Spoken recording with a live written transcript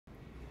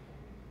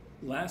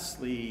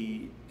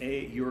Lastly,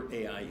 your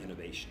AI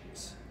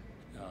innovations.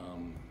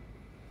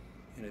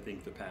 And I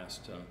think the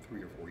past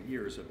 3 or 4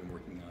 years I've been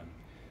working on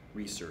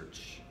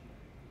research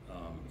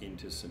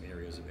into some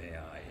areas of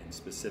AI, and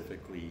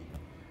specifically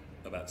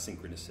about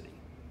synchronicity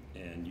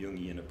and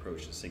Jungian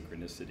approach to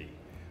synchronicity,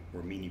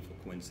 or meaningful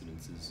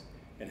coincidences,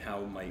 and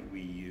how might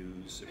we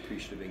use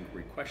appreciative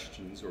inquiry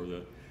questions, or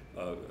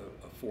a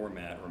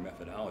format or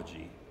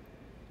methodology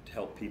to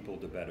help people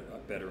to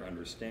better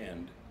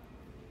understand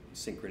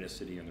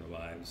synchronicity in their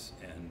lives,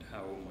 and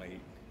how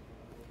might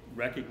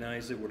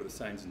recognize it, what are the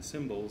signs and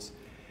symbols,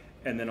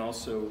 and then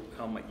also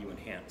how might you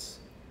enhance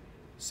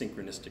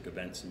synchronistic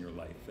events in your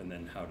life, and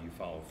then how do you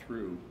follow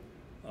through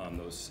on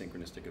those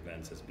synchronistic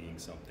events as being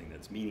something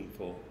that's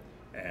meaningful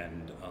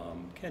and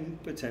can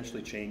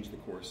potentially change the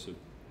course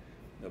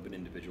of an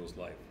individual's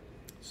life.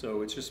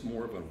 So it's just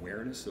more of an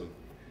awareness of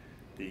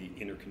the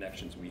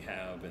interconnections we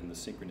have, and the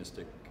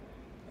synchronistic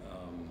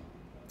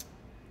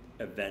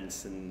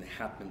events and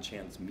happen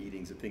chance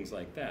meetings and things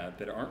like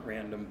that aren't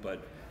random,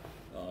 but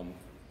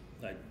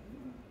I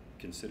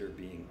consider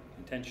being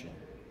intentional.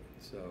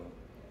 So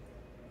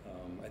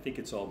I think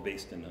it's all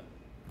based in a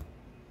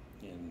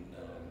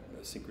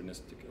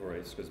synchronistic, or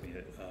excuse me,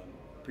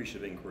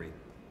 appreciative inquiry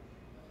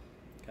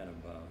kind of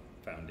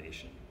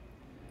foundation.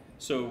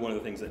 So one of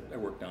the things that I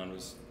worked on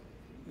as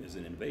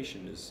an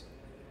innovation is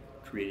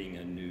creating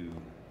a new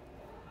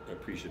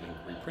appreciative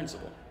inquiry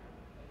principle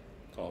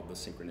called the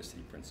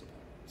synchronicity principle.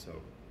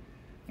 So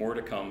more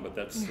to come, but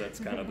that's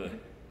kind of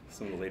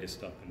some of the latest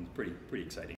stuff, and pretty exciting.